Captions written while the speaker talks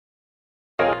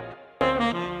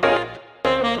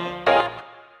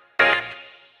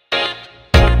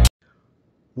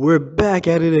We're back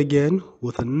at it again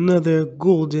with another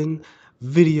golden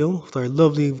video with our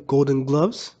lovely golden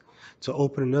gloves to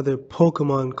open another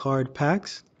Pokemon card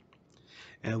packs.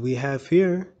 And we have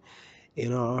here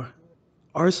in our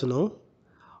arsenal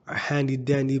our handy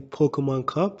dandy Pokemon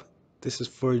cup. This is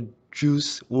for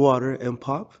juice, water, and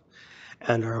pop.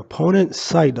 And our opponent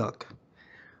Psyduck.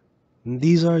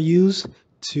 These are used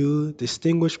to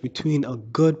distinguish between a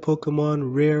good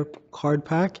Pokemon rare card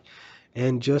pack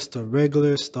and just a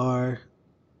regular star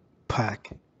pack,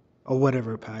 or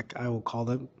whatever pack I will call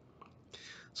them.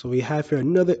 So we have here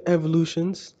another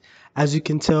evolutions. As you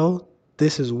can tell,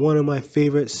 this is one of my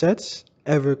favorite sets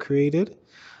ever created.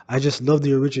 I just love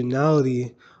the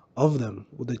originality of them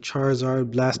with the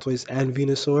Charizard, Blastoise, and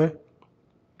Venusaur.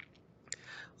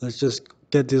 Let's just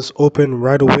get this open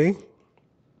right away.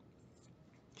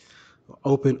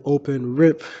 Open,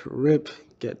 rip, rip.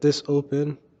 Get this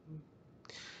open.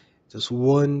 Just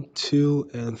one, two,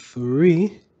 and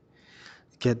three.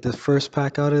 Get the first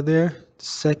pack out of there, the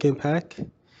second pack,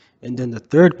 and then the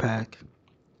third pack.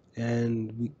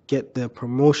 And we get the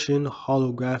promotion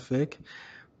holographic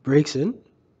breaks in,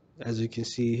 as you can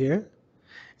see here.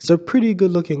 It's a pretty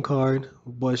good looking card,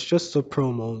 but it's just a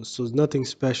promo, so it's nothing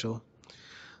special.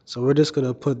 So we're just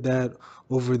gonna put that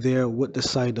over there with the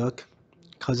Psyduck,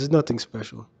 cause it's nothing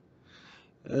special.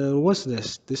 And what's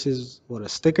this? This is what, a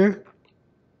sticker?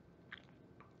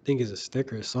 I think it's a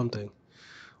sticker or something.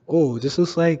 Oh, this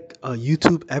looks like a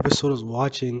YouTube episode I was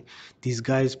watching. These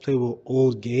guys play with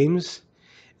old games.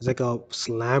 It's like a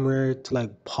slammer to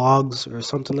like Pogs or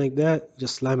something like that.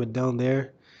 Just slam it down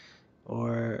there.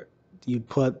 Or you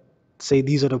put, say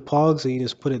these are the Pogs, and you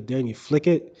just put it there and you flick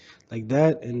it like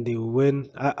that and they win.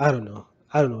 I don't know.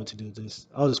 I don't know what to do with this.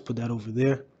 I'll just put that over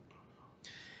there.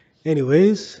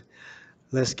 Anyways,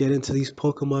 let's get into these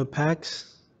Pokemon packs.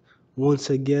 Once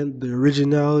again, the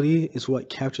originality is what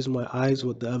captures my eyes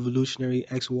with the evolutionary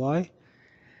XY.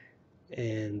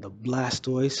 And the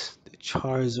Blastoise, the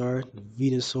Charizard, the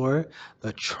Venusaur,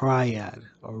 the Triad,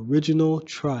 original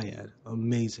Triad,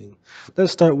 amazing.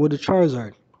 Let's start with the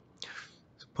Charizard.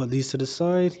 Put these to the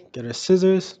side, get our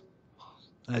scissors,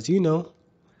 as you know,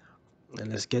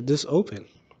 and let's get this open.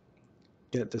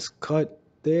 Get this cut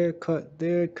there, cut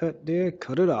there, cut there,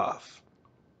 cut it off.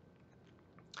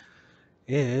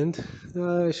 And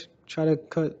try to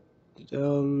cut,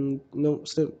 no,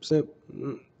 snip, snip,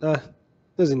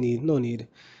 doesn't need, no need.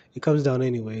 It comes down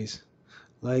anyways,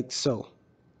 like so.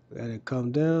 Let it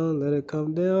come down,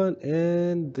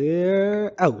 and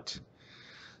they're out.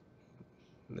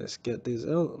 Let's get this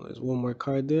out. There's one more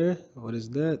card there. What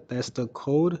is that? That's the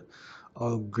code.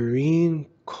 A green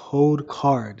code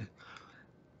card.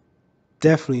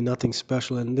 Definitely nothing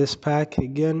special in this pack.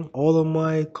 Again, all of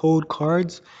my code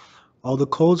cards, all the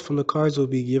codes from the cards will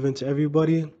be given to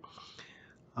everybody.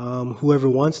 Whoever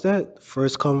wants that,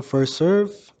 first come, first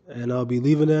serve, and I'll be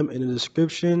leaving them in the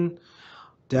description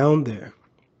down there.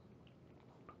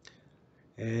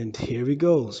 And here we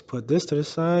go. Let's put this to the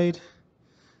side.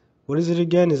 What is it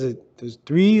again? Is it, there's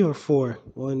three or four?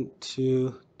 One,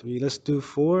 two, three. Let's do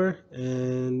four.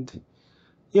 And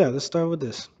yeah, let's start with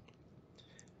this.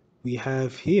 We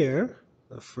have here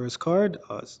the first card.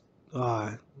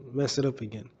 Mess it up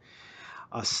again.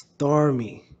 A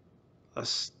Starmie. A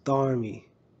Starmie.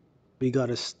 We got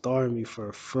a Starmie for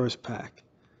a first pack.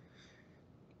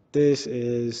 This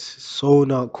is so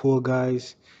not cool,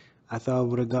 guys. I thought I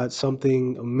would have got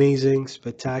something amazing,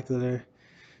 spectacular.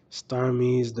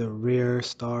 Starmie's the rare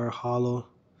star hollow.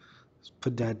 Let's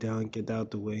put that down, get that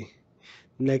out the way.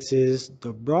 Next is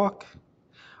the Brock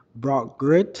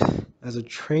Grit as a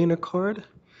trainer card.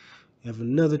 We have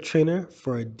another trainer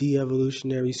for a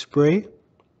de-evolutionary spray.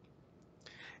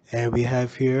 And we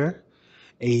have here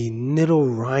a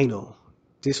Nidorino.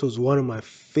 This was one of my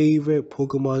favorite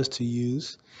Pokemons to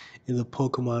use in the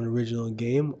Pokemon original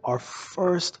game. Our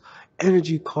first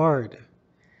energy card.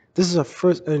 This is our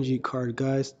first energy card,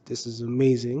 guys. This is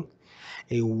amazing.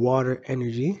 A water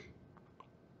energy.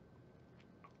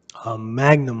 A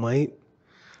Magnemite.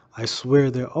 I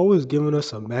swear they're always giving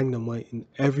us a Magnemite in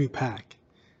every pack.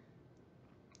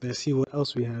 Let's see what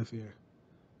else we have here.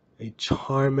 A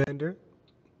Charmander.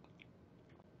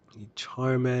 A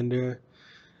Charmander.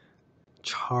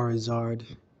 Charizard.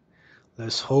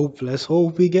 Let's hope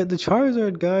we get the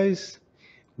Charizard, guys.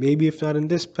 Maybe if not in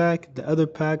this pack, the other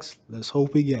packs, let's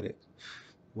hope we get it.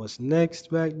 What's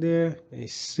next back there? A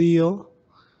Seal.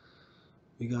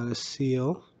 We got a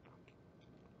Seal.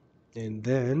 And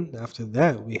then after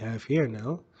that, we have here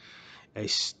now a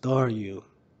Staryu.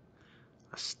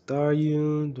 A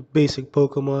Staryu, the basic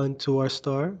Pokemon to our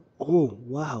star. Oh,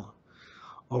 wow.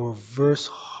 A reverse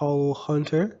Hollow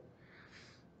Hunter.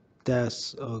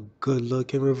 That's a good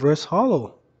looking reverse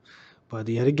hollow. But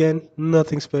yet again,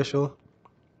 nothing special.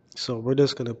 So we're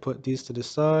just gonna put these to the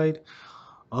side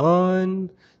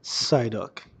on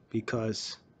Psyduck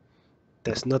because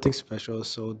that's nothing special.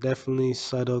 So definitely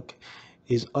Psyduck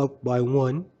is up by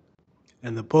 1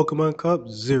 and the Pokemon Cup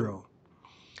 0.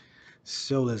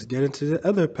 So let's get into the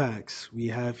other packs. We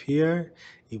have here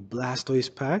a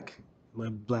Blastoise pack, my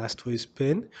Blastoise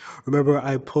pin. Remember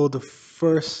I pulled the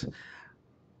first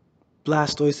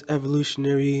Blastoise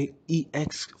Evolutionary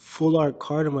EX Full Art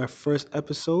card in my first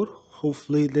episode.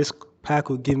 Hopefully this pack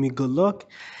will give me good luck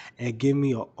and give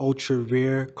me an ultra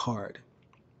rare card.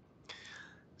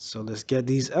 So let's get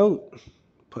these out.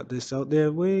 Put this out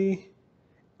their way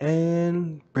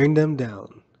and bring them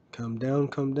down. Come down,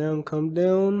 come down, come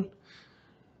down.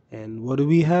 And what do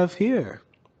we have here?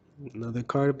 Another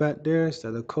card back there. Is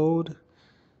that a code?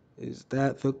 Is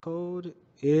that the code?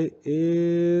 It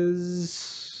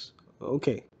is.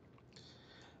 Okay.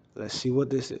 Let's see what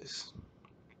this is.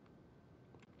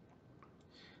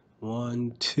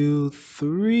 1, 2,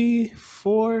 3,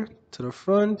 4 to the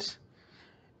front.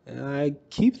 And I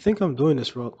keep thinking I'm doing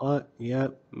this wrong. Yeah,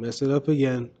 messed it up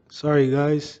again. Sorry,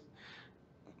 guys.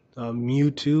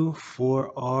 Mewtwo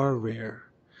 4R rare.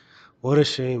 What a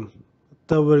shame. I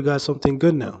thought we would have got something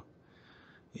good now.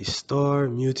 A star,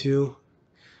 Mewtwo.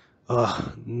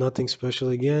 Nothing special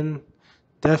again.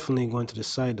 Definitely going to the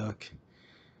Psyduck.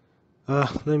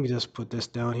 Let me just put this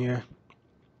down here.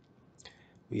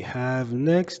 We have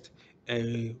next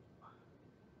a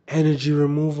energy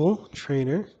removal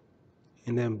trainer.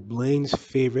 And then Blaine's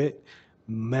favorite,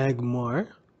 Magmar.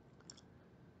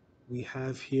 We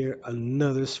have here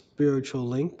another spiritual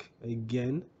link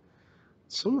again.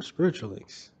 So much spiritual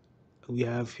links. We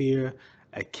have here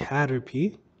a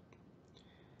Caterpie.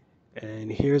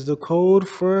 And here's the code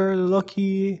for the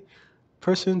lucky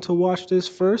person to watch this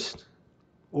first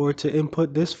or to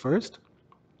input this first.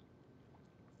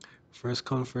 First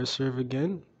come, first serve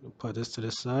again. We'll put this to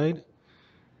the side.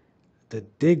 The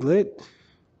Diglett.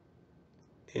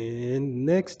 And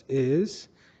next is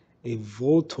a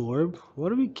Voltorb. Why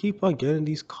do we keep on getting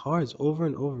these cards over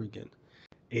and over again?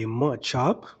 A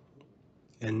Machop.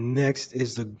 And next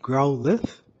is the Growlithe.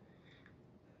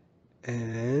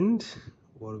 And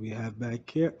what do we have back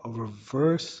here? A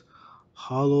reverse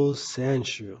hollow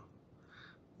Sandshrew.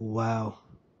 Wow.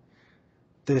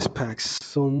 This packs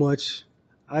so much.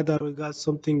 I thought we got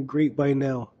something great by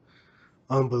now.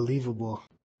 Unbelievable.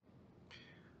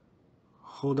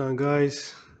 Hold on,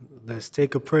 guys. Let's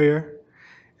take a prayer.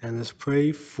 And let's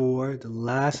pray for the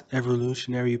last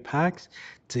evolutionary packs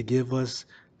to give us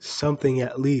something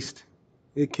at least.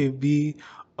 It could be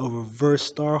a reverse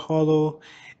star hollow,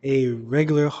 a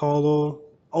regular hollow,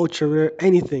 ultra rare,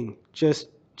 anything. Just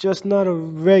not a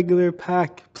regular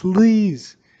pack,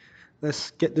 please.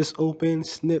 Let's get this open.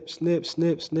 Snip, snip,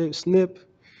 snip, snip, snip.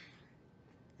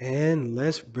 And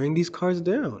let's bring these cards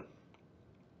down.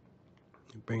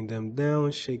 Bring them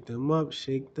down, shake them up,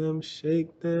 shake them,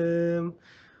 shake them.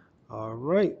 All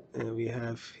right, and we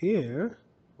have here,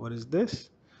 what is this?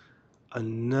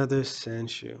 Another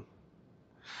Sandshrew.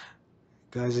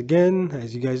 Guys, again,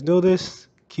 as you guys know this,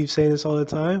 keep saying this all the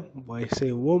time, but I say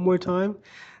it one more time,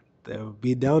 that will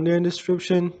be down there in the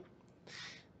description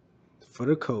for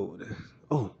the code.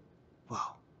 Oh,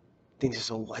 wow. I think I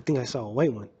saw a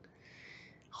white one.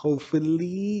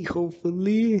 Hopefully.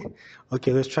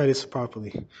 Okay, let's try this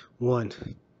properly. 1,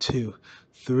 2,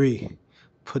 3.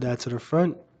 Put that to the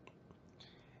front.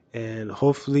 And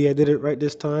hopefully I did it right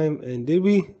this time. And did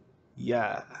we?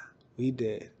 Yeah, we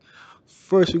did.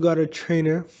 First, we got our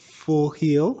trainer, Full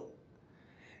Heal.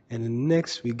 And then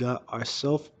next, we got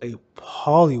ourselves a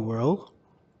Poliwhirl.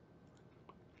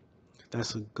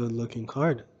 That's a good looking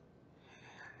card.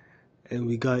 And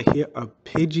we got here a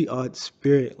Pidgeot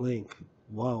Spirit Link.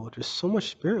 Wow, there's so much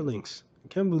Spirit Links. I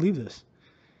can't believe this.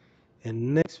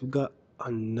 And next, we got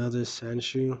another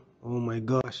Sandshrew. Oh my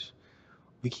gosh.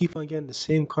 We keep on getting the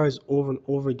same cards over and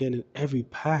over again in every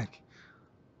pack.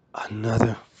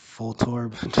 Another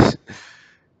Voltorb.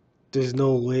 There's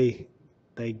no way.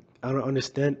 Like, I don't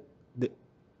understand.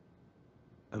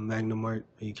 A Magnemite.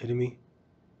 Are you kidding me?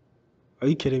 Are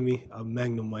you kidding me? A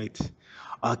Magnemite.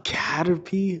 A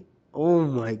Caterpie? Oh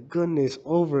my goodness.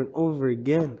 Over and over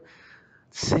again.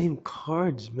 Same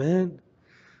cards, man.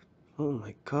 Oh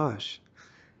my gosh.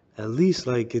 At least,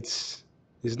 like, it's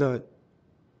not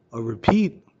a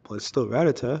repeat, but it's still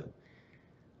Rattata.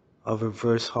 A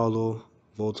reverse hollow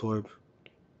Voltorb.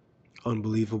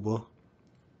 Unbelievable.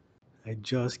 I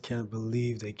just can't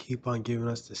believe they keep on giving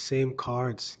us the same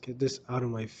cards. Get this out of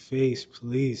my face,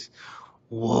 please.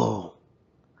 Whoa.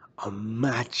 A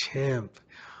Machamp.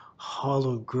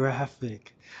 Holographic.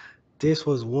 This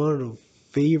was one of the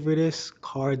favoriteest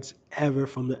cards ever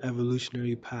from the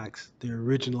evolutionary packs, the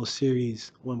original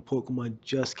series when Pokemon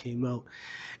just came out.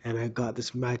 And I got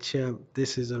this Machamp.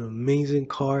 This is an amazing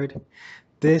card.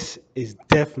 This is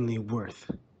definitely worth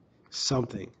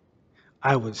something,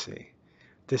 I would say.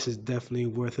 This is definitely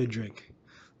worth a drink.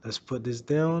 Let's put this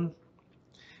down,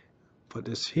 put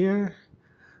this here.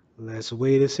 Let's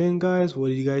weigh this in, guys. What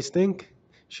do you guys think?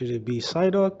 Should it be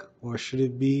Psyduck or should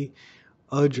it be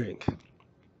a drink?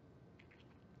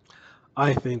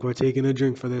 I think we're taking a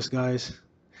drink for this, guys.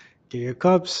 Get your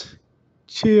cups.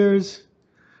 Cheers.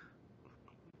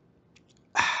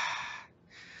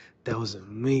 That was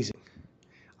amazing.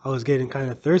 I was getting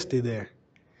kind of thirsty there.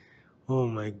 Oh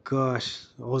my gosh.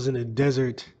 I was in a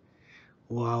desert.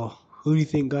 Wow. Who do you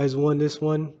think, guys, won this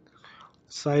one?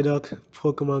 Psyduck,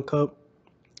 Pokemon Cup.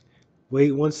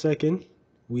 Wait 1 second.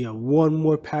 We have one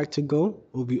more pack to go.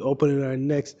 We'll be opening our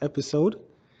next episode.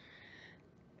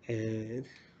 And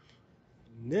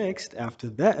next, after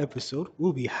that episode,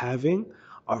 we'll be having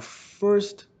our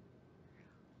first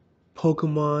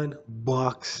Pokemon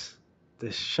box,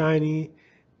 the shiny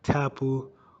Tapu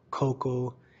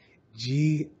Koko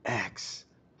GX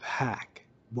pack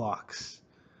box.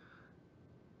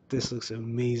 This looks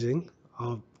amazing.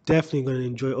 I'm definitely going to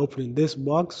enjoy opening this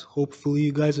box. Hopefully,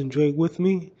 you guys enjoy it with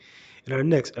me in our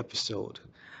next episode.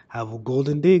 Have a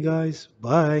golden day, guys.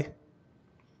 Bye.